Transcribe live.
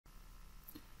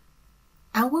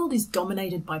Our world is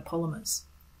dominated by polymers.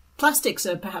 Plastics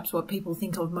are perhaps what people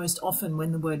think of most often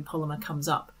when the word polymer comes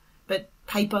up, but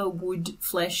paper, wood,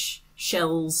 flesh,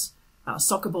 shells,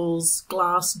 soccer balls,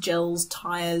 glass, gels,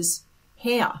 tyres,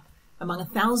 hair, among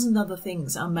 1,000 other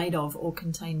things, are made of or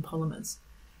contain polymers.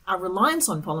 Our reliance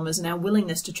on polymers and our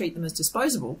willingness to treat them as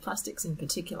disposable, plastics in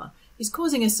particular, is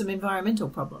causing us some environmental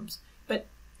problems. But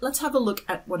let's have a look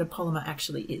at what a polymer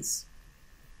actually is.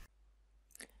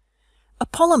 A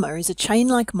polymer is a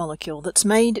chain-like molecule that's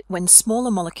made when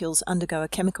smaller molecules undergo a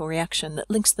chemical reaction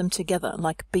that links them together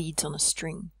like beads on a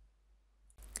string.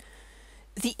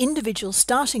 The individual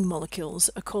starting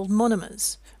molecules are called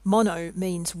monomers. Mono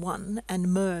means one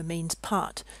and mer means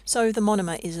part, so the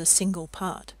monomer is a single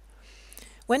part.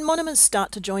 When monomers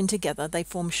start to join together, they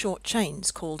form short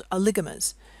chains called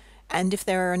oligomers. And if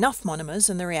there are enough monomers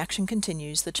and the reaction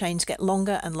continues, the chains get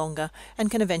longer and longer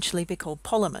and can eventually be called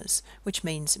polymers, which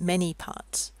means many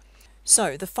parts.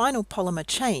 So the final polymer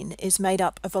chain is made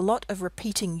up of a lot of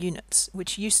repeating units,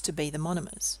 which used to be the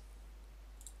monomers.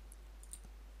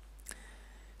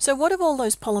 So what of all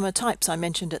those polymer types I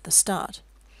mentioned at the start?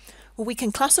 Well, we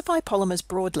can classify polymers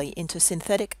broadly into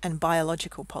synthetic and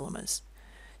biological polymers.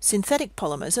 Synthetic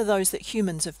polymers are those that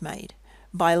humans have made.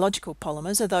 Biological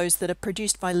polymers are those that are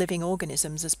produced by living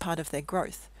organisms as part of their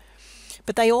growth.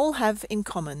 But they all have in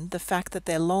common the fact that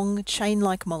they're long,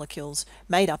 chain-like molecules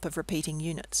made up of repeating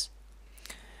units.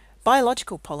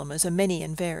 Biological polymers are many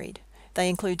and varied. They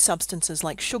include substances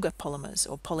like sugar polymers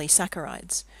or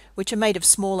polysaccharides, which are made of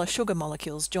smaller sugar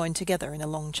molecules joined together in a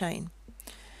long chain.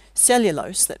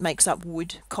 Cellulose that makes up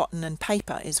wood, cotton and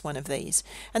paper is one of these,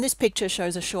 and this picture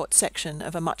shows a short section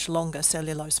of a much longer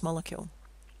cellulose molecule.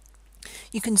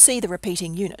 You can see the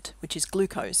repeating unit, which is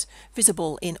glucose,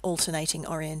 visible in alternating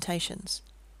orientations.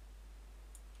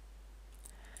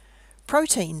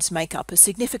 Proteins make up a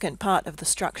significant part of the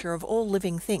structure of all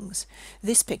living things.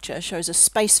 This picture shows a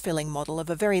space-filling model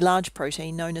of a very large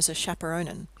protein known as a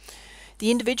chaperonin. The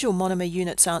individual monomer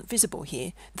units aren't visible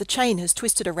here. The chain has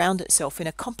twisted around itself in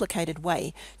a complicated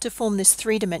way to form this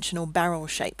three-dimensional barrel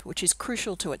shape, which is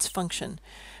crucial to its function,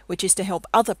 which is to help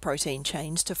other protein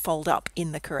chains to fold up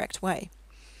in the correct way.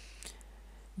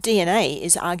 DNA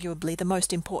is arguably the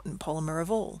most important polymer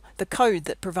of all, the code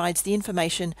that provides the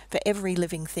information for every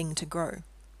living thing to grow.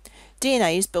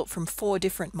 DNA is built from 4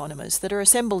 different monomers that are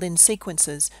assembled in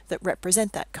sequences that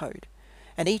represent that code.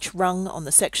 And each rung on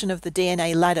the section of the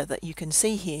DNA ladder that you can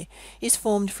see here is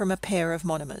formed from a pair of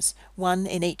monomers, one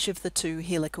in each of the 2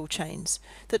 helical chains,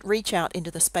 that reach out into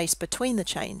the space between the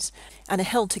chains and are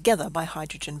held together by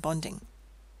hydrogen bonding.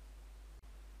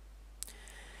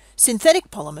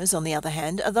 Synthetic polymers, on the other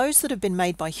hand, are those that have been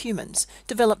made by humans,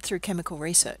 developed through chemical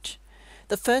research.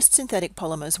 The first synthetic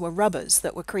polymers were rubbers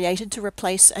that were created to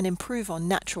replace and improve on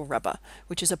natural rubber,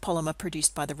 which is a polymer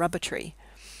produced by the rubber tree.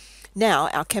 Now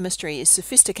our chemistry is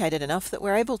sophisticated enough that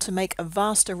we're able to make a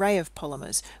vast array of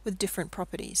polymers with different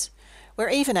properties. We're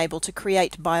even able to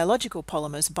create biological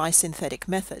polymers by synthetic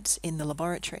methods in the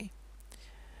laboratory.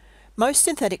 Most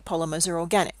synthetic polymers are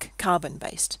organic,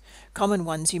 carbon-based. Common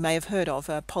ones you may have heard of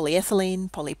are polyethylene,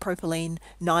 polypropylene,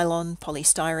 nylon,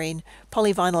 polystyrene,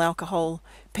 polyvinyl alcohol,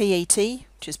 PET,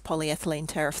 which is polyethylene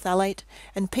terephthalate,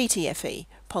 and PTFE,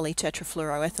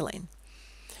 polytetrafluoroethylene.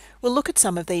 We'll look at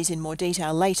some of these in more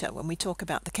detail later when we talk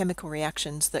about the chemical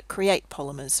reactions that create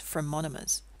polymers from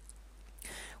monomers.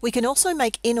 We can also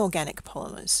make inorganic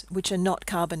polymers, which are not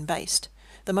carbon-based.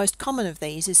 The most common of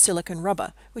these is silicon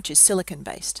rubber, which is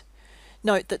silicon-based.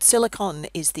 Note that silicon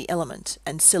is the element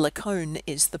and silicone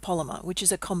is the polymer, which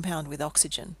is a compound with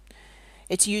oxygen.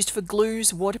 It's used for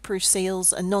glues, waterproof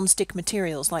seals, and non-stick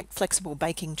materials like flexible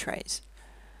baking trays.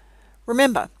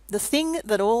 Remember, the thing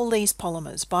that all these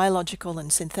polymers, biological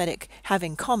and synthetic, have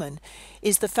in common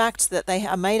is the fact that they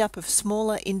are made up of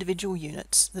smaller individual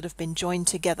units that have been joined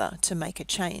together to make a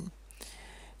chain.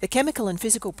 The chemical and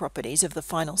physical properties of the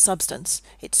final substance,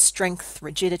 its strength,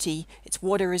 rigidity, its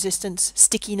water resistance,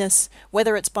 stickiness,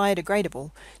 whether it's biodegradable,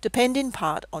 depend in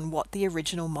part on what the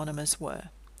original monomers were.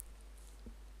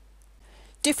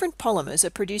 Different polymers are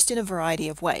produced in a variety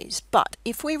of ways, but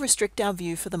if we restrict our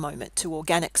view for the moment to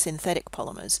organic synthetic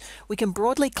polymers, we can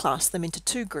broadly class them into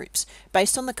 2 groups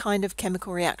based on the kind of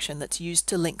chemical reaction that's used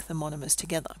to link the monomers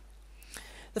together.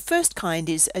 The first kind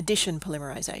is addition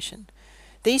polymerization.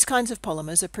 These kinds of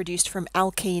polymers are produced from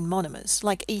alkene monomers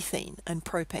like ethene and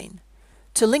propene.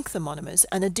 To link the monomers,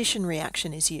 an addition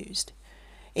reaction is used.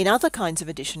 In other kinds of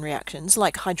addition reactions,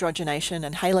 like hydrogenation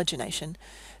and halogenation,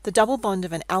 the double bond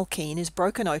of an alkene is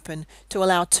broken open to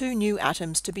allow 2 new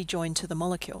atoms to be joined to the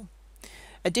molecule.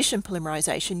 Addition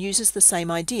polymerization uses the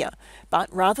same idea,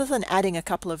 but rather than adding a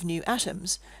couple of new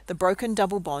atoms, the broken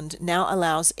double bond now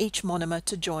allows each monomer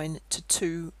to join to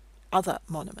two other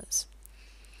monomers.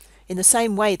 In the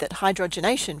same way that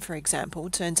hydrogenation, for example,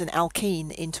 turns an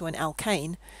alkene into an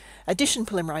alkane, addition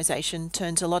polymerization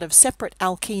turns a lot of separate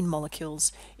alkene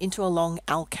molecules into a long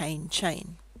alkane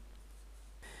chain.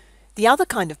 The other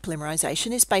kind of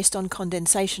polymerization is based on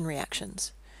condensation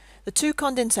reactions. The two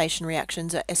condensation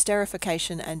reactions are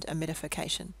esterification and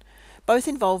amidification. Both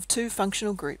involve two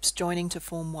functional groups joining to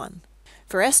form one.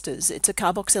 For esters, it's a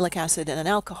carboxylic acid and an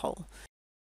alcohol.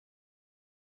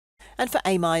 And for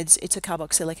amides, it's a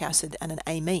carboxylic acid and an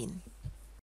amine.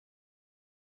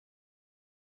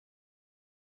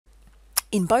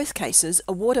 In both cases,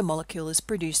 a water molecule is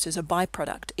produced as a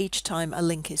byproduct each time a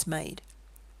link is made.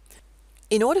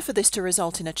 In order for this to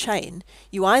result in a chain,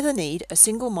 you either need a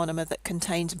single monomer that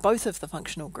contains both of the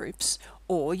functional groups,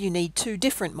 or you need two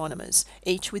different monomers,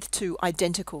 each with two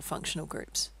identical functional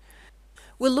groups.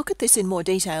 We'll look at this in more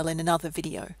detail in another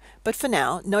video, but for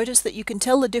now, notice that you can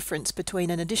tell the difference between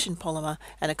an addition polymer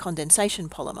and a condensation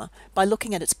polymer by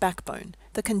looking at its backbone,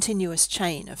 the continuous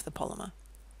chain of the polymer.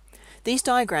 These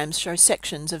diagrams show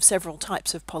sections of several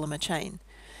types of polymer chain.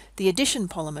 The addition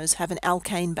polymers have an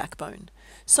alkane backbone.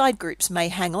 Side groups may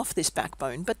hang off this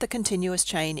backbone, but the continuous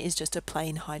chain is just a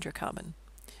plain hydrocarbon.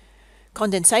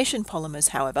 Condensation polymers,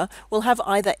 however, will have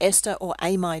either ester or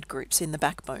amide groups in the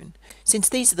backbone, since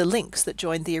these are the links that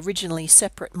join the originally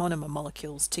separate monomer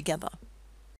molecules together.